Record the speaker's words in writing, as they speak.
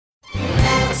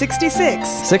66.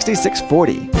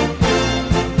 6640.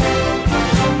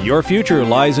 Your future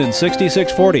lies in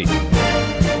 6640.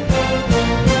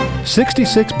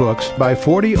 66 books by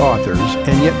 40 authors,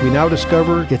 and yet we now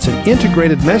discover it's an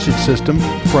integrated message system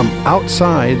from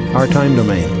outside our time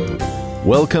domain.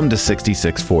 Welcome to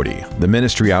 6640, the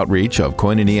ministry outreach of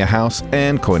Koinonia House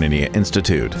and Koinonia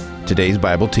Institute. Today's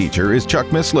Bible teacher is Chuck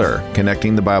Missler,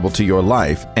 connecting the Bible to your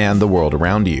life and the world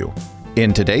around you.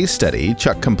 In today's study,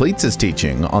 Chuck completes his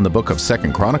teaching on the book of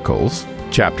 2 Chronicles,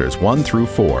 chapters 1 through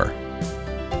 4.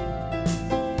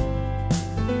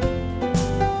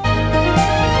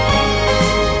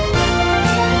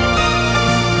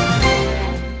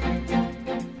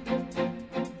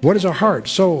 What is our heart,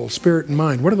 soul, spirit, and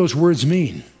mind? What do those words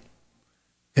mean?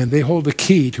 And they hold the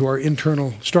key to our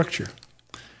internal structure.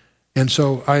 And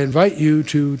so I invite you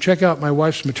to check out my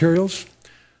wife's materials.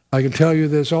 I can tell you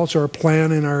there's also a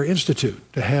plan in our institute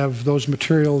to have those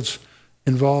materials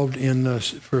involved in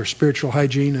for spiritual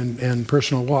hygiene and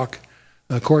personal walk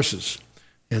courses.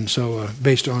 And so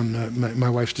based on my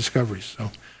wife's discoveries.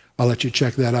 So I'll let you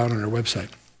check that out on our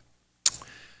website.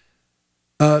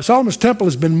 Solomon's Temple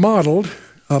has been modeled.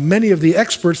 Many of the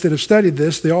experts that have studied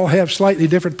this, they all have slightly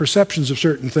different perceptions of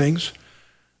certain things.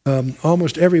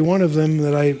 Almost every one of them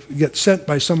that I get sent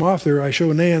by some author, I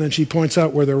show Nan, and she points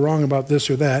out where they're wrong about this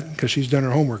or that, because she's done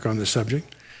her homework on this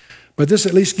subject. But this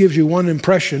at least gives you one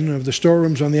impression of the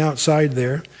storerooms on the outside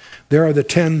there. There are the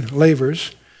 10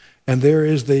 lavers, and there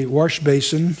is the wash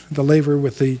basin, the laver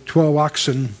with the 12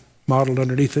 oxen modeled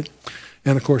underneath it,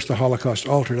 and of course the Holocaust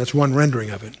altar. That's one rendering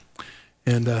of it.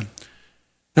 And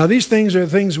now these things are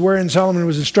things wherein Solomon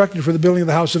was instructed for the building of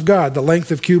the house of God. The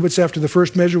length of cubits after the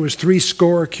first measure was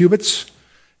 80 cubits,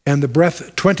 and the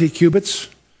breadth 20 cubits.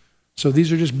 So these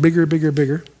are just bigger, bigger,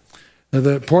 bigger. Now,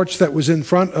 the porch that was in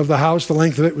front of the house, the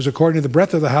length of it was according to the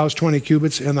breadth of the house, 20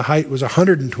 cubits, and the height was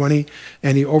 120,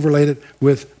 and he overlaid it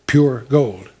with pure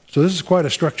gold. So this is quite a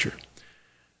structure.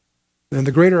 And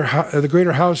the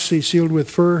greater house he sealed with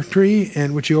fir tree,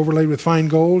 and which he overlaid with fine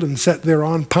gold, and set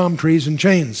thereon palm trees and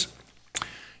chains.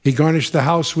 He garnished the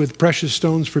house with precious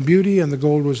stones for beauty, and the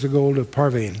gold was the gold of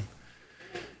Parvain.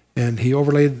 And he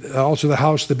overlaid also the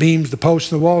house, the beams, the posts,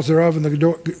 the walls thereof, and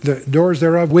the doors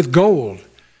thereof with gold,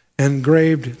 and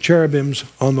engraved cherubims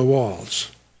on the walls.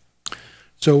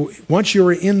 So once you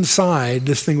were inside,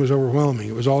 this thing was overwhelming.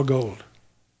 It was all gold.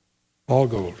 All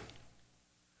gold.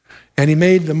 And he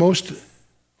made the most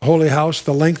holy house,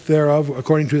 the length thereof,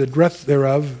 according to the breadth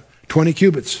thereof, 20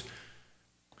 cubits.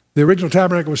 The original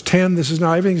tabernacle was 10. This is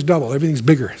now, everything's double. Everything's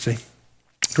bigger, see?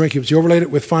 20 cubits. He overlaid it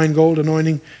with fine gold,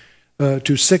 anointing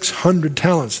to 600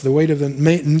 talents. The weight of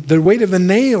the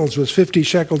nails was 50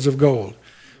 shekels of gold.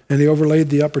 And he overlaid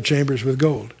the upper chambers with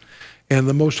gold. And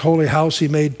the most holy house, he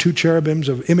made 2 cherubims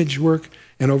of image work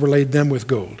and overlaid them with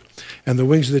gold. And the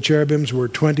wings of the cherubims were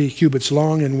 20 cubits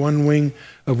long, and one wing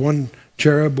of one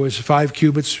cherub was 5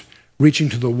 cubits, reaching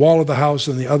to the wall of the house,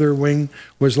 and the other wing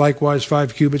was likewise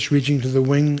 5 cubits, reaching to the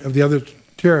wing of the other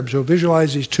cherub. So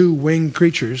visualize these 2 winged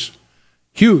creatures,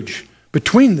 huge.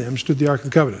 Between them stood the Ark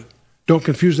of the Covenant. Don't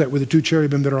confuse that with the 2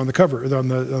 cherubim that are on the cover, on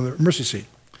the mercy seat.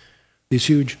 These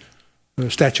huge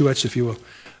statuettes, if you will.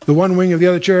 The one wing of the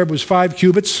other cherub was 5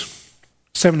 cubits,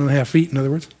 7.5 feet, in other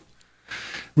words,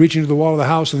 reaching to the wall of the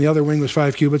house, and the other wing was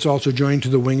 5 cubits, also joined to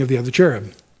the wing of the other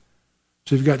cherub.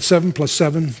 So you've got 7 plus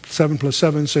 7, 7 plus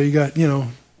 7, so you got,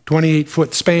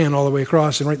 28-foot span all the way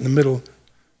across, and right in the middle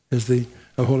is the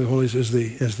Holy Holies is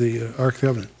the Ark of the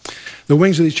Covenant. The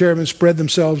wings of these cherubim spread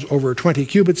themselves over 20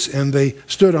 cubits, and they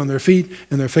stood on their feet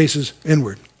and their faces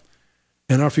inward.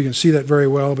 And I don't know if you can see that very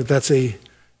well, but that's a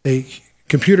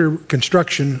computer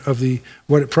construction of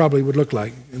what it probably would look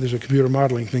like. And there's a computer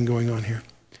modeling thing going on here.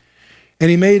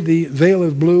 And he made the veil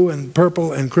of blue and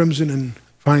purple and crimson and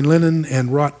fine linen,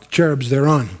 and wrought cherubs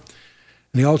thereon.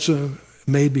 And he also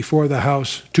made before the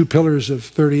house 2 pillars of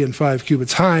 30 and 5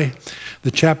 cubits high.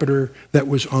 The chapiter that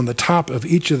was on the top of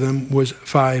each of them was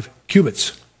 5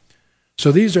 cubits.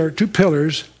 So these are 2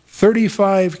 pillars,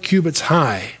 35 cubits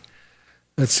high.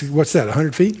 What's that,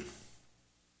 100 feet?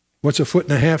 What's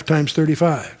 1.5 feet times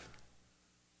 35?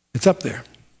 It's up there.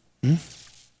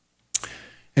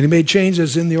 And he made chains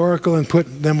as in the oracle, and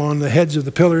put them on the heads of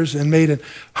the pillars, and made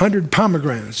 100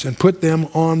 pomegranates and put them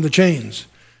on the chains.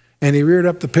 And he reared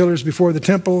up the pillars before the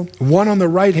temple, one on the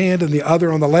right hand and the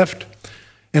other on the left,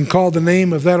 and called the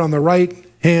name of that on the right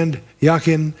hand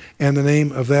Yakin, and the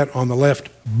name of that on the left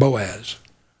Boaz.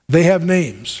 They have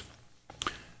names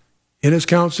in his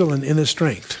counsel and in his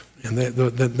strength. And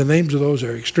the names of those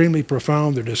are extremely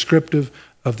profound. They're descriptive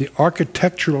of the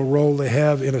architectural role they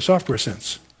have in a software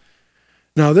sense.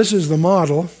 Now, this is the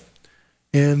model,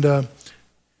 and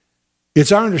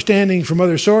It's our understanding from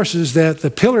other sources that the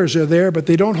pillars are there, but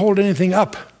they don't hold anything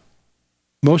up.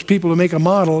 Most people who make a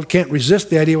model can't resist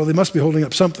the idea, well, they must be holding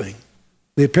up something.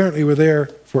 They apparently were there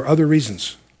for other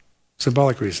reasons,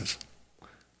 symbolic reasons.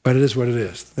 But it is what it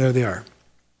is. There they are.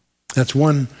 That's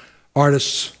one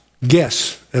artist's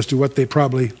guess as to what they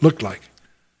probably looked like.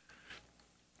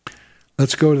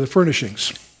 Let's go to the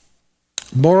furnishings.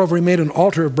 Moreover, he made an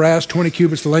altar of brass, 20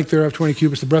 cubits the length thereof, 20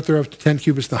 cubits the breadth thereof, 10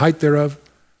 cubits the height thereof.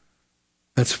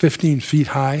 That's 15 feet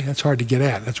high. That's hard to get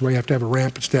at. That's where you have to have a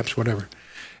ramp and steps, whatever.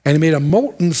 And he made a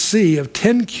molten sea of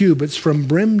 10 cubits from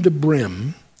brim to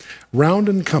brim, round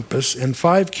in compass, and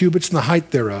 5 cubits in the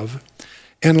height thereof,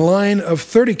 and a line of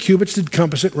 30 cubits did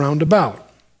compass it round about.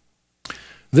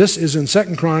 This is in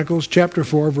 2 Chronicles chapter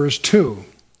 4, verse 2.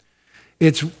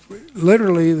 It's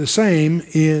literally the same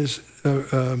as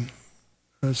 2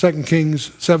 Kings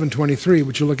 7:23,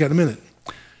 which you'll look at in a minute.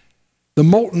 The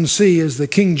molten sea is the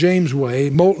King James way,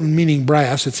 molten meaning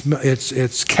brass,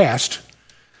 it's cast,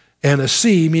 and a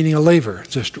sea meaning a laver.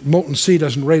 It's just molten sea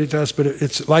doesn't rate it to us, but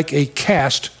it's like a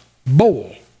cast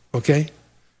bowl, okay?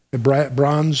 A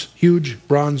bronze, huge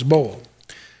bronze bowl.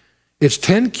 It's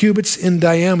 10 cubits in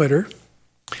diameter,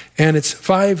 and it's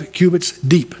 5 cubits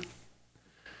deep.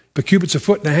 A cubit's a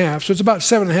foot and a half, so it's about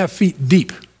 7.5 feet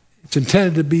deep. It's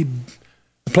intended to be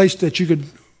a place that you could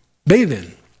bathe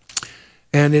in.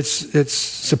 And it's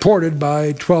supported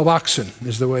by 12 oxen,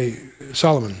 is the way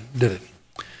Solomon did it.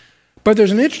 But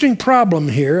there's an interesting problem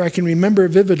here. I can remember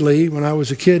vividly when I was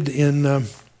a kid in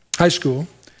high school.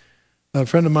 A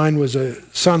friend of mine was a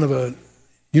son of a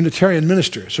Unitarian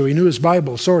minister, so he knew his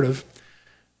Bible, sort of,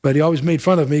 but he always made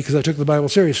fun of me because I took the Bible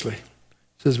seriously.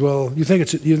 He says, well, you think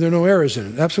there are no errors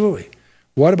in it? Absolutely.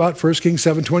 What about 1 Kings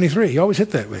 7:23? He always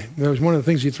hit that way. That was one of the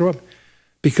things he'd throw up.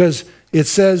 Because it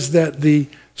says that the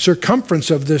circumference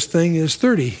of this thing is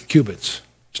 30 cubits.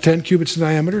 It's 10 cubits in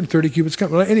diameter and 30 cubits.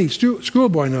 Well, any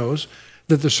schoolboy knows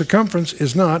that the circumference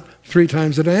is not 3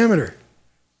 times the diameter.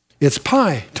 It's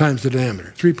pi times the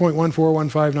diameter,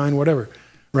 3.14159, whatever,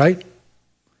 right?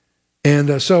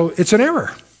 And so it's an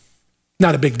error.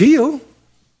 Not a big deal,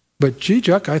 but gee,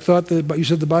 Chuck, I thought that you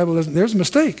said the Bible doesn't, there's a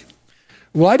mistake.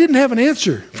 Well, I didn't have an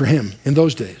answer for him in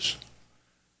those days,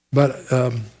 but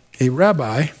a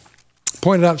rabbi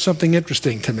pointed out something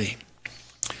interesting to me.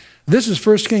 This is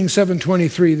 1 Kings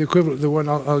 7:23, the equivalent, the one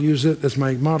I'll use it as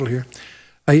my model here.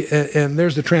 And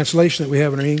there's the translation that we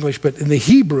have in our English, but in the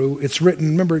Hebrew, it's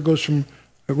written, remember, it goes from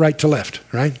right to left,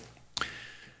 right?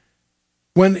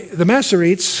 When the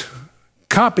Masoretes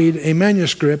copied a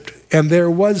manuscript and there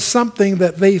was something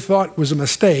that they thought was a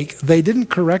mistake, they didn't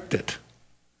correct it.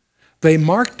 They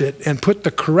marked it and put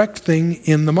the correct thing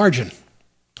in the margin.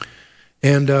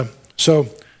 And so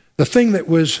the thing that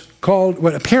was called,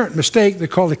 what apparent mistake, they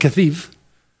called a kathiv,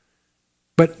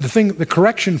 but the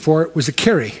correction for it was a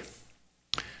keri.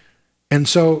 And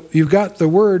so you've got the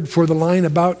word for the line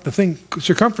about the thing,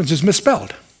 circumference is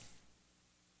misspelled.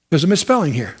 There's a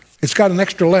misspelling here. It's got an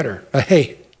extra letter, a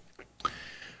hey.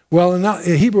 Well, in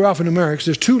Hebrew alphanumerics,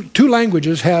 there's two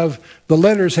languages the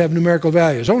letters have numerical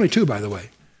values. Only 2, by the way.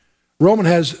 Roman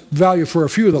has value for a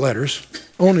few of the letters,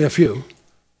 only a few.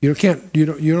 You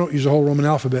don't use a whole Roman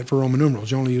alphabet for Roman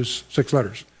numerals. You only use 6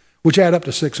 letters, which add up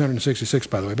to 666,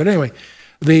 by the way. But anyway,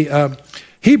 the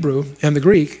Hebrew and the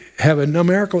Greek have a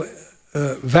numerical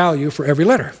value for every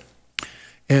letter.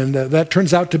 And that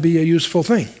turns out to be a useful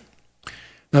thing.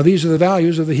 Now, these are the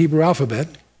values of the Hebrew alphabet,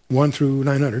 1 through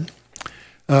 900.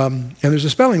 And there's a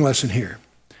spelling lesson here.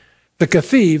 The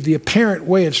kathiv, the apparent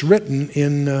way it's written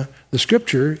in the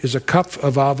scripture, is a kaf,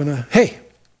 a vav, and a hey.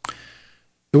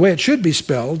 The way it should be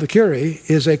spelled, the keri,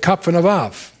 is a kaf and a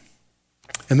vav.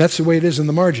 And that's the way it is in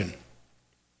the margin.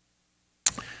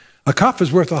 A kaf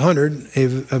is worth 100,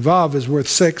 a vav is worth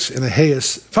 6, and a hey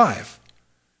is 5.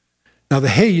 Now the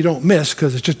hey you don't miss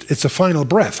because it's a final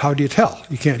breath. How do you tell?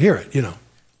 You can't hear it,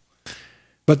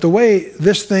 But the way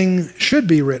this thing should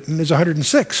be written is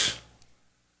 106.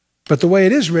 But the way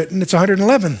it is written, it's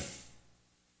 111.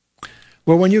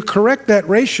 Well, when you correct that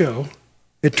ratio,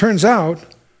 it turns out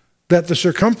that the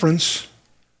circumference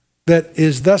that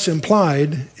is thus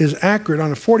implied is accurate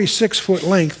on a 46-foot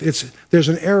length. There's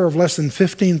an error of less than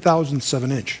 15 thousandths of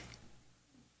an inch.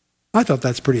 I thought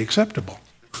that's pretty acceptable.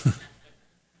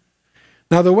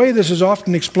 Now, the way this is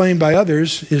often explained by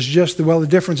others is just the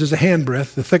difference is the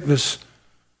handbreadth, the thickness.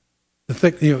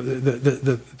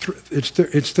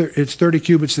 It's 30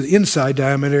 cubits to the inside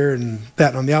diameter and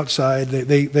that on the outside.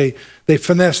 They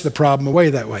finesse the problem away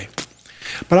that way.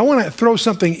 But I want to throw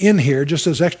something in here just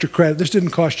as extra credit. This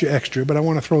didn't cost you extra, but I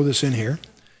want to throw this in here.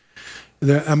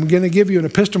 I'm going to give you an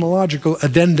epistemological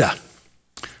addenda.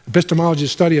 Epistemology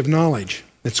is the study of knowledge,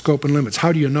 its scope and limits.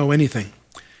 How do you know anything?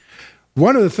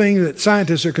 One of the things that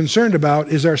scientists are concerned about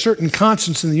is there are certain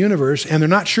constants in the universe, and they're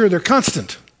not sure they're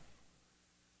constant.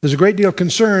 There's a great deal of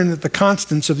concern that the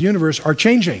constants of the universe are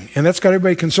changing, and that's got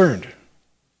everybody concerned.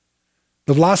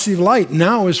 The velocity of light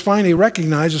now is finally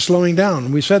recognized as slowing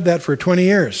down. We said that for 20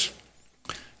 years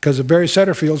because of Barry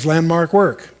Setterfield's landmark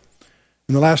work.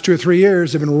 In the last 2 or 3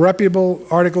 years, there have been reputable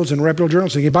articles in reputable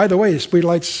journals saying, by the way, the speed of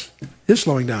light is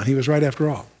slowing down. He was right after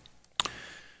all.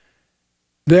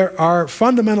 There are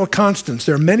fundamental constants.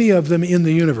 There are many of them in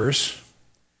the universe,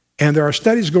 and there are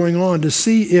studies going on to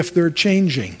see if they're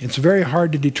changing. It's very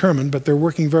hard to determine, but they're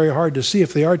working very hard to see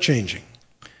if they are changing.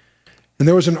 And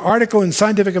there was an article in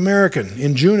Scientific American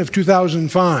in June of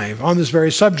 2005 on this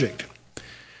very subject.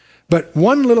 But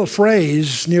one little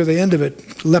phrase near the end of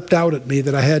it leapt out at me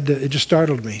that it just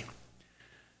startled me.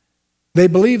 They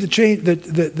believe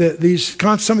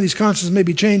that some of these constants may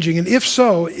be changing, and if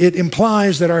so, it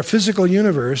implies that our physical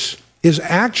universe is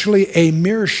actually a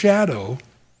mere shadow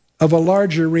of a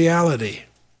larger reality.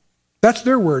 That's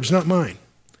their words, not mine.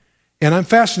 And I'm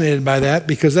fascinated by that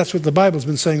because that's what the Bible's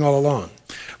been saying all along.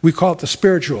 We call it the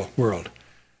spiritual world.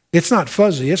 It's not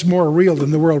fuzzy. It's more real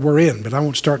than the world we're in, but I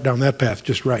won't start down that path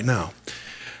just right now.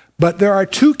 But there are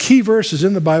 2 key verses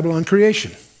in the Bible on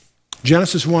creation.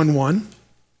 Genesis 1:1,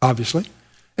 obviously,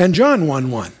 and John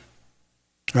 1:1,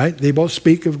 right? They both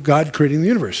speak of God creating the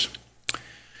universe.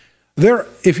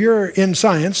 If you're in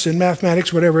science, in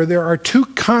mathematics, whatever, there are 2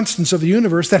 constants of the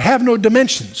universe that have no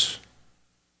dimensions.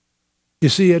 You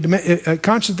see, a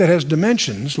constant that has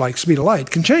dimensions, like speed of light,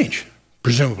 can change,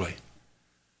 presumably.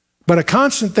 But a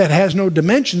constant that has no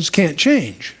dimensions can't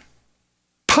change.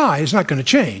 Pi is not going to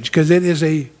change because it is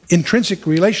an intrinsic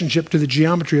relationship to the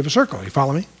geometry of a circle. You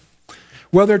follow me?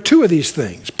 Well, there are 2 of these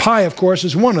things. Pi, of course,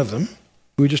 is one of them.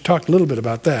 We just talked a little bit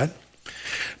about that.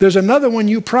 There's another one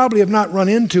you probably have not run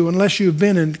into unless you've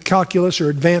been in calculus or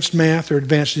advanced math or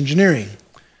advanced engineering.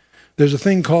 There's a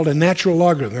thing called a natural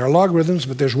logarithm. There are logarithms,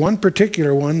 but there's one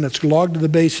particular one that's log to the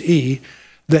base e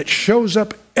that shows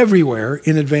up everywhere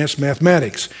in advanced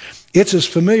mathematics. It's as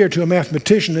familiar to a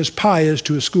mathematician as pi is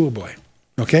to a schoolboy.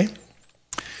 Okay?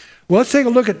 Well, let's take a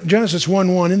look at Genesis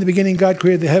 1:1. In the beginning, God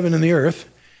created the heaven and the earth.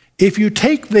 If you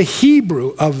take the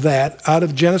Hebrew of that out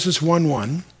of Genesis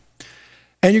 1:1,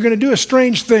 and you're going to do a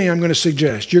strange thing I'm going to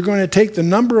suggest. You're going to take the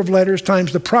number of letters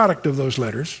times the product of those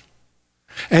letters,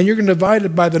 and you're going to divide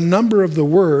it by the number of the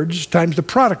words times the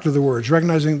product of the words,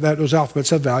 recognizing that those alphabets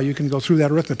have value. You can go through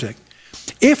that arithmetic.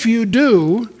 If you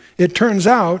do, it turns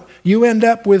out you end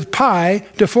up with pi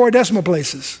to 4 decimal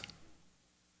places.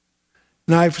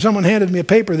 Now, if someone handed me a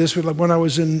paper, this was when I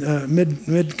was in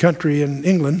mid-country in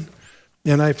England,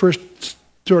 and I first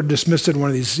sort of dismissed it, one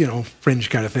of these, fringe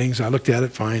kind of things. I looked at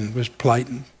it, fine, was polite.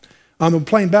 And on the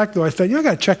plane back, though, I thought, I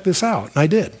got to check this out. And I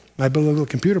did. I built a little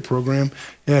computer program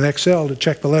in Excel to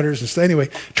check the letters and stuff. Anyway,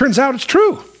 turns out it's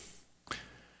true.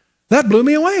 That blew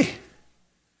me away.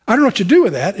 I don't know what to do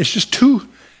with that. It's just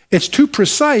it's too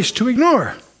precise to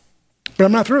ignore. But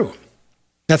I'm not through.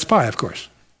 That's pi, of course.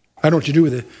 I don't know what you do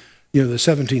with the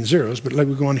 17 zeros, but let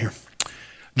me go on here.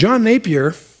 John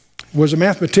Napier was a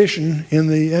mathematician in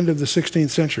the end of the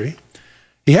 16th century.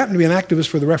 He happened to be an activist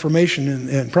for the Reformation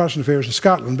and Protestant affairs in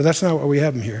Scotland, but that's not what we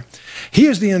have him here. He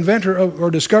is the inventor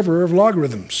or discoverer of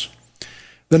logarithms.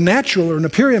 The natural or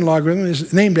Napierian logarithm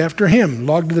is named after him,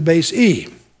 log to the base e.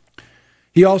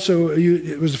 He also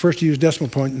was the first to use decimal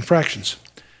point in fractions.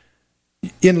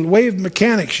 In wave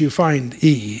mechanics, you find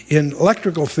E. In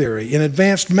electrical theory, in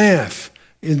advanced math,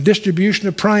 in distribution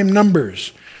of prime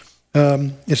numbers,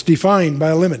 it's defined by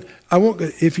a limit.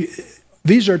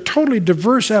 These are totally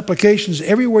diverse applications.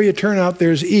 Everywhere you turn out,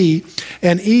 there's E,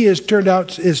 and E is turned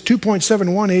out is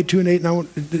 2.71828. Now,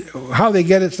 how they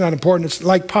get it's not important. It's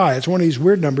like pi. It's one of these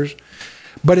weird numbers,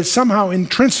 but it's somehow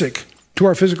intrinsic to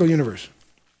our physical universe.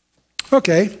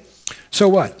 Okay, so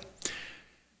what?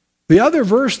 The other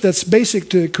verse that's basic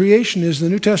to creation is the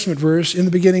New Testament verse, in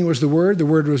the beginning was the Word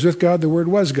was with God, the Word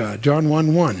was God, John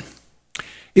 1:1.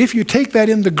 If you take that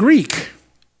in the Greek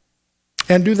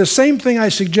and do the same thing I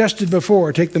suggested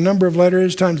before, take the number of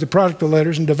letters times the product of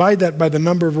letters and divide that by the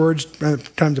number of words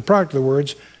times the product of the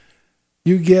words,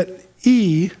 you get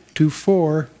E to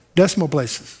 4 decimal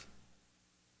places.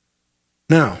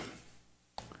 Now,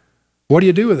 what do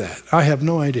you do with that? I have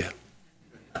no idea.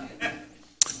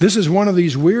 This is one of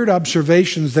these weird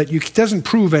observations that doesn't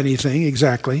prove anything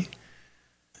exactly,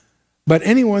 but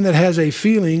anyone that has a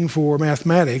feeling for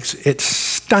mathematics, it's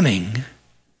stunning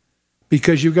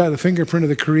because you've got the fingerprint of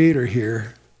the Creator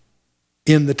here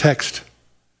in the text.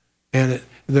 And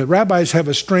the rabbis have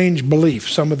a strange belief.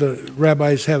 Some of the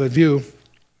rabbis have a view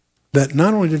that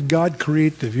not only did God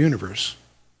create the universe,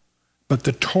 but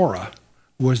the Torah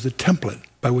was the template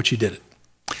by which he did it.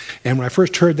 And when I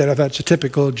first heard that, I thought it's a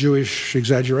typical Jewish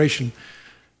exaggeration.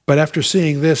 But after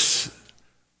seeing this,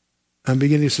 I'm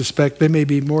beginning to suspect they may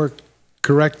be more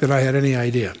correct than I had any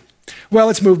idea. Well,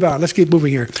 let's move on. Let's keep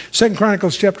moving here. 2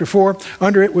 Chronicles chapter 4.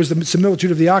 Under it was the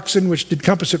similitude of the oxen, which did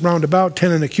compass it round about,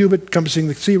 10 and a cubit, compassing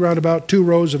the sea round about. 2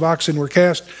 rows of oxen were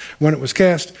cast when it was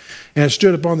cast. And it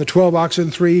stood upon the 12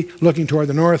 oxen, 3 looking toward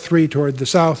the north, 3 toward the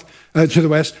south, to the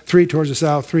west, 3 towards the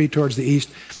south, 3 towards the east.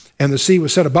 And the sea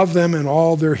was set above them, and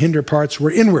all their hinder parts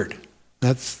were inward.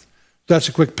 That's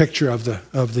a quick picture of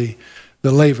the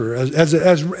laver. As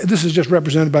this is just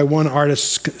represented by one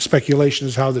artist's speculation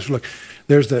as how this would look.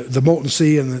 There's the molten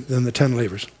sea and the 10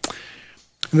 lavers.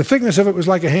 And the thickness of it was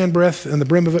like a handbreadth, and the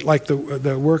brim of it like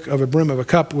the work of a brim of a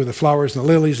cup with the flowers and the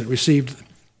lilies. It received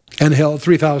and held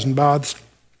 3,000 baths.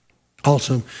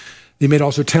 Also, they made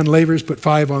also 10 lavers, put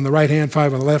 5 on the right hand,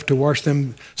 5 on the left to wash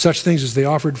them. Such things as they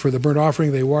offered for the burnt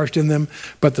offering, they washed in them.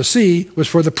 But the sea was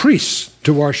for the priests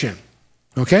to wash in.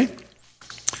 Okay?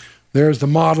 There's the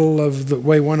model of the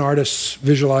way one artist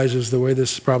visualizes the way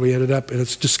this probably ended up. And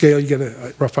it's to scale, you get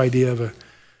a rough idea of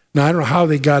Now, I don't know how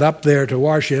they got up there to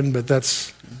wash in, but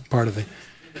that's part of it.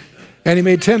 And he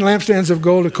made 10 lampstands of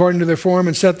gold according to their form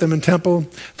and set them in temple,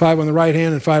 5 on the right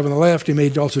hand and 5 on the left. He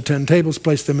made also 10 tables,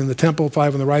 placed them in the temple,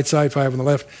 5 on the right side, 5 on the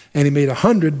left. And he made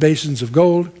 100 basins of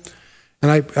gold.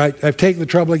 And I've taken the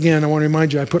trouble again. I want to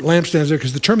remind you, I put lampstands there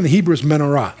because the term in the Hebrew is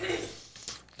menorah.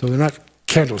 So they're not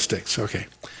candlesticks. Okay.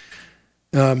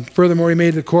 Furthermore, he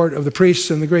made the court of the priests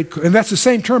and the great... And that's the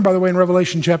same term, by the way, in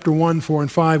Revelation chapter 1, 4,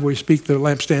 and 5, where you speak the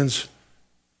lampstands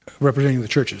representing the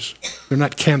churches. They're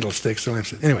not candlesticks, they're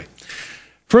lampstands. Anyway.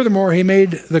 Furthermore, he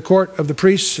made the court of the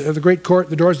priests, of the great court,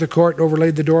 the doors of the court,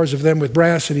 overlaid the doors of them with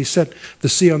brass, and he set the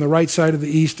sea on the right side of the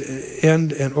east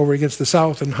end and over against the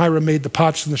south. And Hiram made the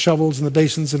pots and the shovels and the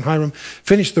basins, and Hiram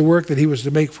finished the work that he was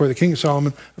to make for the king of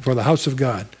Solomon for the house of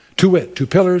God. To wit, 2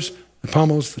 pillars, the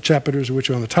pommels, the chapiters, which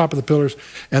were on the top of the pillars,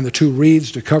 and the 2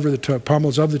 wreaths to cover the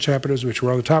pommels of the chapiters, which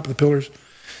were on the top of the pillars,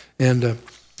 and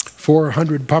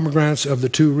 400 pomegranates of the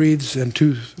 2 wreaths, and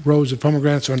 2 rows of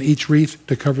pomegranates on each wreath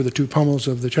to cover the 2 pommels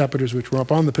of the chapiters, which were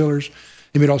up on the pillars.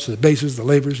 He made also the bases, the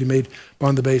lavers. He made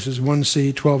upon the bases 1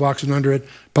 sea, 12 oxen under it,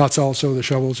 pots also, the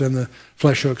shovels, and the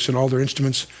flesh hooks, and all their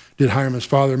instruments did Hiram his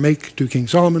father make to King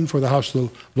Solomon for the house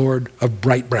of the Lord of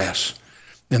bright brass.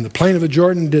 In the plain of the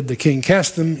Jordan did the king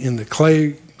cast them in the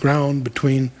clay ground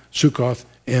between Succoth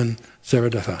and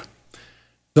Zeradathah.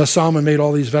 Thus Solomon made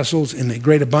all these vessels in a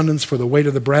great abundance, for the weight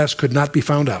of the brass could not be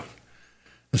found out.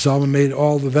 And Solomon made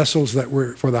all the vessels that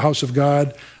were for the house of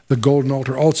God, the golden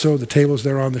altar also, the tables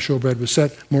thereon, the showbread was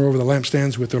set, moreover the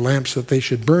lampstands with their lamps, that they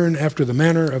should burn after the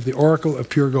manner of the oracle of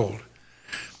pure gold.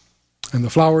 And the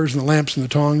flowers and the lamps and the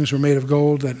tongs were made of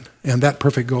gold, and that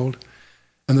perfect gold.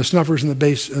 And the snuffers and the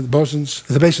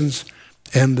basins,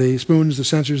 and the spoons, the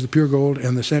censers, the pure gold,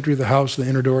 and the sanctuary of the house, the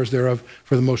inner doors thereof,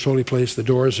 for the most holy place, the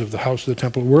doors of the house of the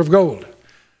temple were of gold.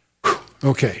 Whew.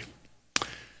 Okay.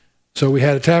 So we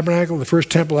had a tabernacle, the first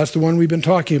temple, that's the one we've been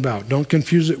talking about. Don't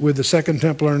confuse it with the second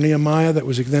temple or Nehemiah that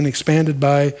was then expanded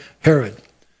by Herod,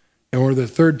 or the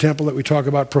third temple that we talk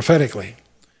about prophetically.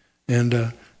 And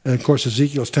of course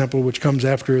Ezekiel's temple, which comes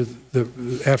after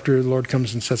the Lord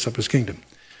comes and sets up his kingdom.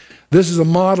 This is a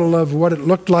model of what it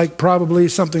looked like, probably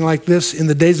something like this in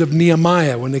the days of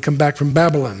Nehemiah when they come back from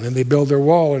Babylon and they build their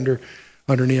wall under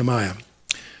Nehemiah.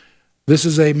 This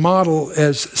is a model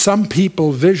as some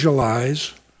people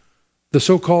visualize the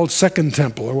so-called second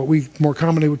temple, or what we more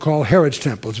commonly would call Herod's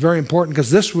temple. It's very important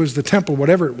because this was the temple,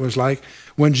 whatever it was like,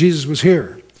 when Jesus was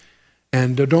here.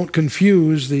 And don't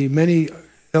confuse the many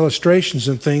illustrations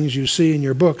and things you see in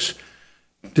your books.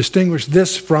 Distinguish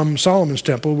this from Solomon's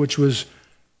temple, which was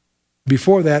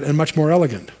before that and much more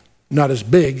elegant. Not as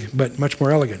big, but much more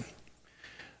elegant.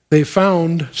 They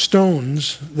found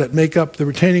stones that make up the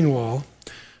retaining wall.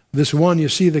 This one, you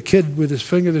see the kid with his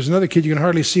finger. There's another kid you can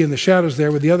hardly see in the shadows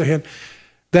there with the other hand.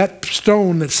 That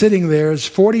stone that's sitting there is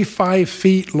 45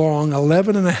 feet long,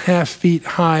 11 and a half feet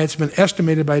high. It's been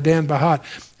estimated by Dan Bahat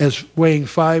as weighing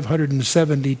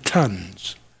 570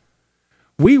 tons.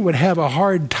 We would have a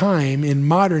hard time in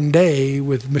modern day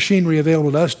with machinery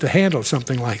available to us to handle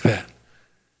something like that.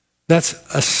 That's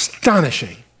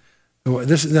astonishing. Now,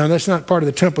 that's not part of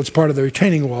the temple, it's part of the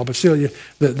retaining wall, but still,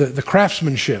 the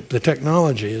craftsmanship, the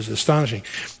technology is astonishing.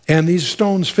 And these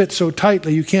stones fit so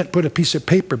tightly, you can't put a piece of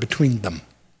paper between them.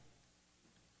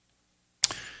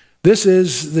 This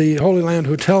is the Holy Land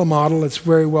Hotel model. It's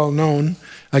very well known.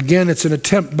 Again, it's an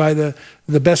attempt by the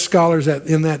best scholars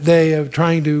in that day of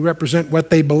trying to represent what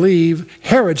they believe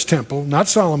Herod's temple, not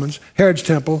Solomon's, Herod's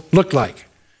temple looked like,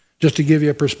 just to give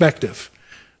you a perspective.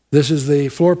 This is the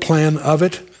floor plan of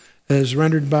it, as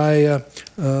rendered by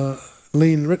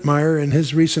Lean Rittmeyer in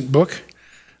his recent book.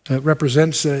 It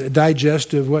represents a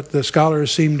digest of what the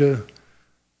scholars seem to,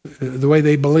 the way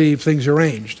they believe things are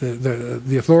arranged.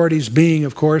 The authorities being,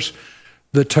 of course,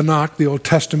 the Tanakh, the Old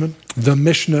Testament, the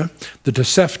Mishnah, the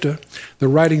Tosefta, the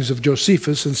writings of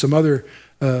Josephus, and some other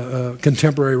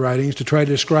contemporary writings to try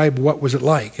to describe what was it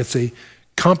like. It's a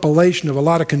compilation of a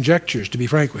lot of conjectures, to be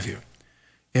frank with you.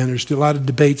 And there's still a lot of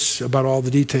debates about all the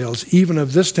details. Even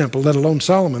of this temple, let alone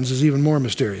Solomon's, is even more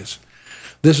mysterious.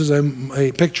 This is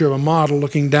a picture of a model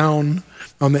looking down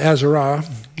on the Azarah.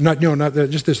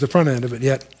 Just this, the front end of it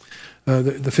yet.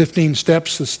 The 15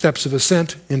 steps, the steps of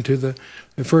ascent into the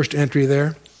first entry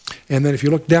there. And then if you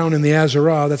look down in the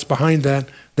Azarah, that's behind that,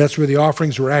 that's where the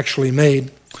offerings were actually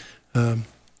made. And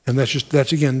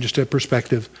that's again just a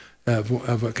perspective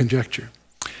of a conjecture.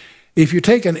 If you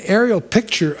take an aerial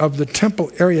picture of the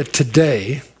temple area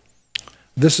today,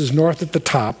 this is north at the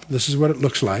top, this is what it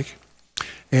looks like.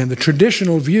 And the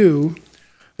traditional view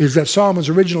is that Solomon's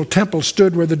original temple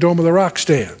stood where the Dome of the Rock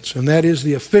stands. And that is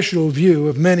the official view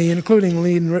of many, including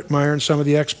Lean Rittmeyer and some of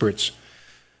the experts.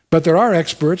 But there are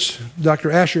experts, Dr.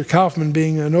 Asher Kaufman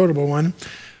being a notable one,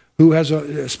 who has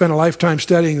spent a lifetime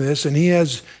studying this, and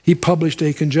he published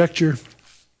a conjecture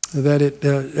that it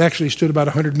actually stood about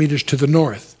 100 meters to the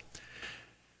north.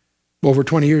 Over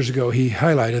 20 years ago, he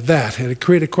highlighted that, and it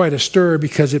created quite a stir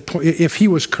because if he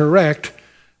was correct,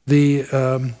 the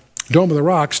Dome of the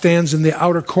Rock stands in the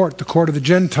outer court, the court of the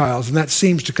Gentiles, and that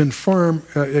seems to conform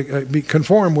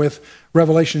with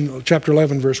Revelation chapter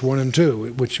 11, verse 1 and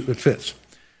 2, which it fits.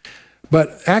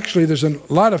 But actually, there's a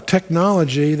lot of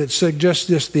technology that suggests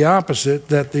just the opposite,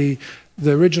 that the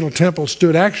original temple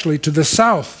stood actually to the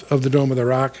south of the Dome of the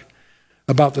Rock,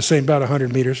 about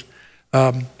 100 meters.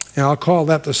 And I'll call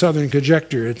that the Southern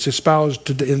Conjecture. It's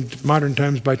espoused in modern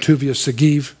times by Tuvia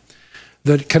Sagiv.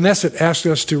 The Knesset asked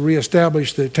us to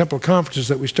reestablish the temple conferences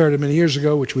that we started many years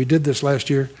ago, which we did this last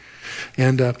year,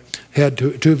 and had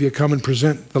Tuvia come and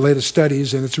present the latest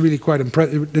studies, and it's really quite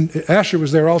impressive. Asher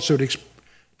was there also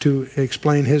to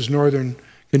explain his northern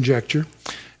conjecture,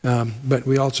 but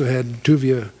we also had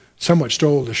Tuvia somewhat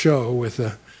stole the show with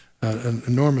an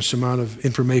enormous amount of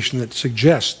information that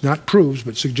suggests, not proves,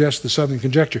 but suggests the Southern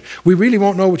Conjecture. We really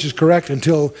won't know which is correct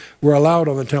until we're allowed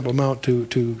on the Temple Mount to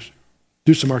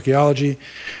do some archaeology.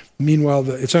 Meanwhile,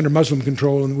 it's under Muslim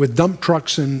control, and with dump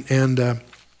trucks and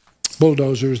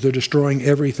bulldozers, they're destroying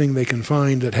everything they can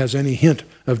find that has any hint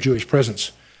of Jewish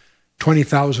presence.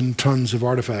 20,000 tons of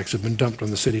artifacts have been dumped on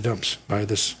the city dumps by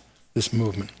this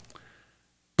movement.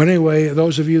 But anyway,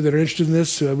 those of you that are interested in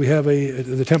this, we have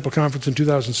the Temple Conference in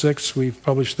 2006. We've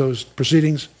published those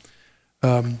proceedings.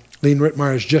 Lean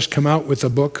Rittmeyer has just come out with a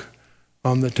book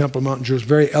on the Temple Mount in Jerusalem.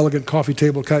 Very elegant coffee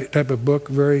table type of book,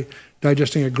 very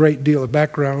digesting a great deal of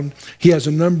background. He has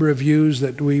a number of views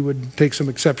that we would take some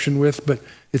exception with, but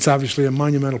it's obviously a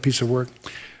monumental piece of work.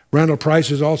 Randall Price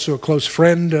is also a close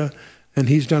friend, and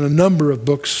he's done a number of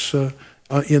books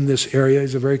in this area.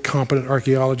 He's a very competent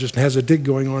archaeologist and has a dig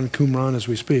going on in Qumran as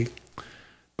we speak.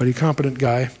 But he's a competent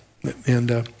guy.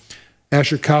 And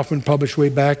Asher Kaufman published way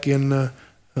back in,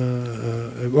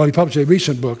 he published a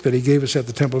recent book that he gave us at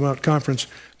the Temple Mount Conference,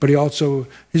 but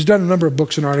he's done a number of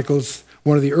books and articles.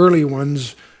 One of the early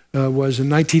ones was in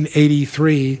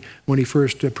 1983 when he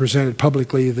first presented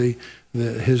publicly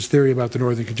his theory about the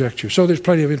Northern Conjecture. So there's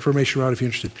plenty of information around if you're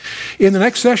interested. In the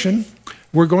next session,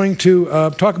 we're going to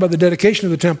talk about the dedication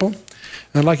of the temple.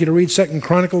 I'd like you to read 2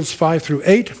 Chronicles 5 through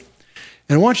 8. And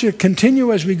I want you to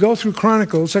continue as we go through 2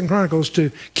 Chronicles,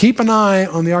 to keep an eye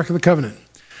on the Ark of the Covenant.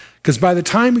 Because by the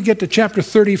time we get to chapter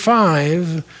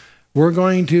 35, we're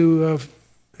going to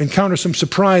encounter some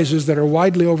surprises that are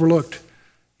widely overlooked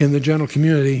in the general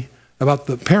community about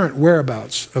the apparent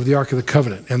whereabouts of the Ark of the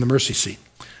Covenant and the mercy seat.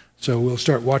 So we'll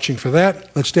start watching for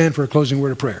that. Let's stand for a closing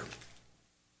word of prayer.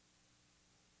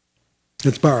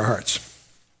 Let's bow our hearts.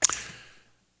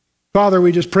 Father,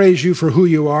 we just praise you for who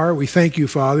you are. We thank you,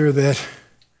 Father, that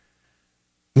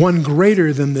one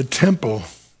greater than the temple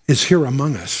is here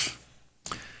among us.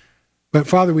 But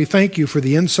Father, we thank you for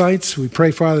the insights. We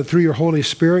pray, Father, that through your Holy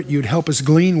Spirit, you'd help us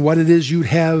glean what it is you'd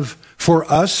have for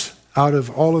us out of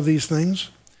all of these things.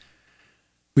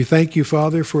 We thank you,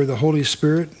 Father, for the Holy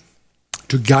Spirit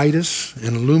to guide us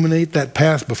and illuminate that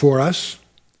path before us.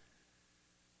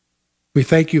 We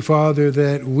thank you, Father,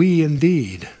 that we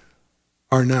indeed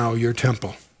are now your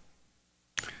temple.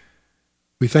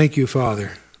 We thank you,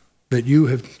 Father, that you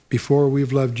have, before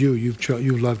we've loved you,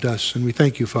 you've loved us. And we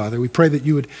thank you, Father. We pray that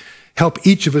you would help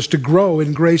each of us to grow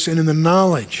in grace and in the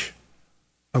knowledge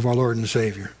of our Lord and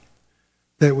Savior,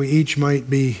 that we each might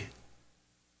be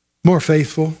more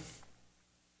faithful,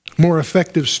 more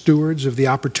effective stewards of the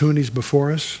opportunities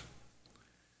before us.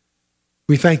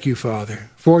 We thank you,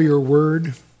 Father, for your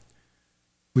word.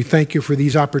 We thank you for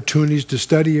these opportunities to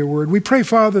study your word. We pray,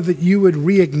 Father, that you would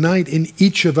reignite in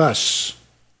each of us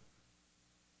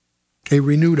a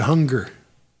renewed hunger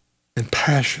and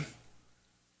passion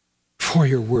for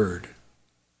your word,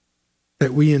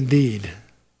 that we indeed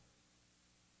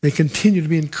may continue to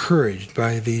be encouraged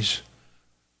by these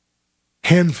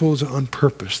handfuls on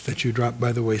purpose that you drop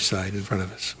by the wayside in front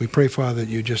of us. We pray, Father, that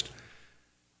you just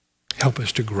help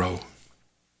us to grow.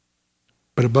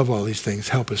 But above all these things,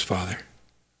 help us, Father,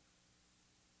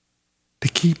 to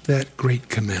keep that great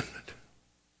commandment.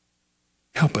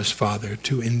 Help us, Father,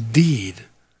 to indeed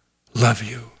love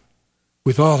you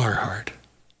with all our heart,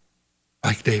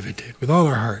 like David did, with all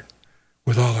our heart,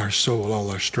 with all our soul,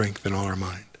 all our strength, and all our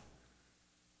mind,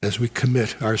 as we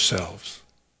commit ourselves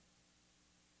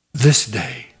this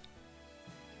day,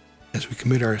 as we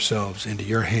commit ourselves into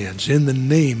your hands, in the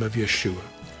name of Yeshua,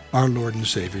 our Lord and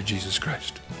Savior, Jesus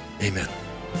Christ. Amen.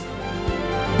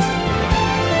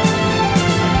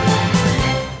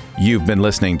 You've been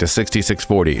listening to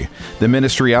 6640, the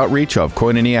ministry outreach of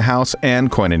Koinonia House and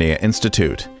Koinonia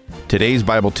Institute. Today's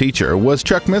Bible teacher was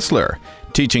Chuck Missler,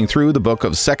 teaching through the book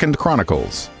of 2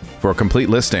 Chronicles. For a complete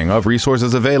listing of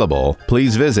resources available,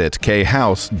 please visit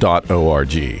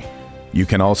khouse.org. You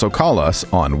can also call us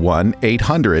on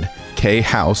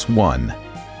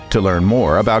 1-800-KHOUSE-1. To learn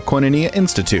more about Koinonia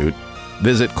Institute,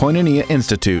 visit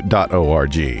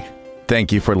koinoniainstitute.org.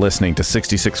 Thank you for listening to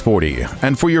 6640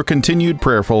 and for your continued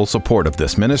prayerful support of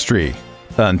this ministry.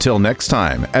 Until next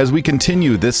time, as we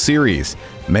continue this series,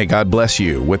 may God bless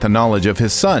you with the knowledge of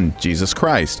His Son, Jesus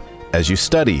Christ, as you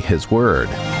study His Word.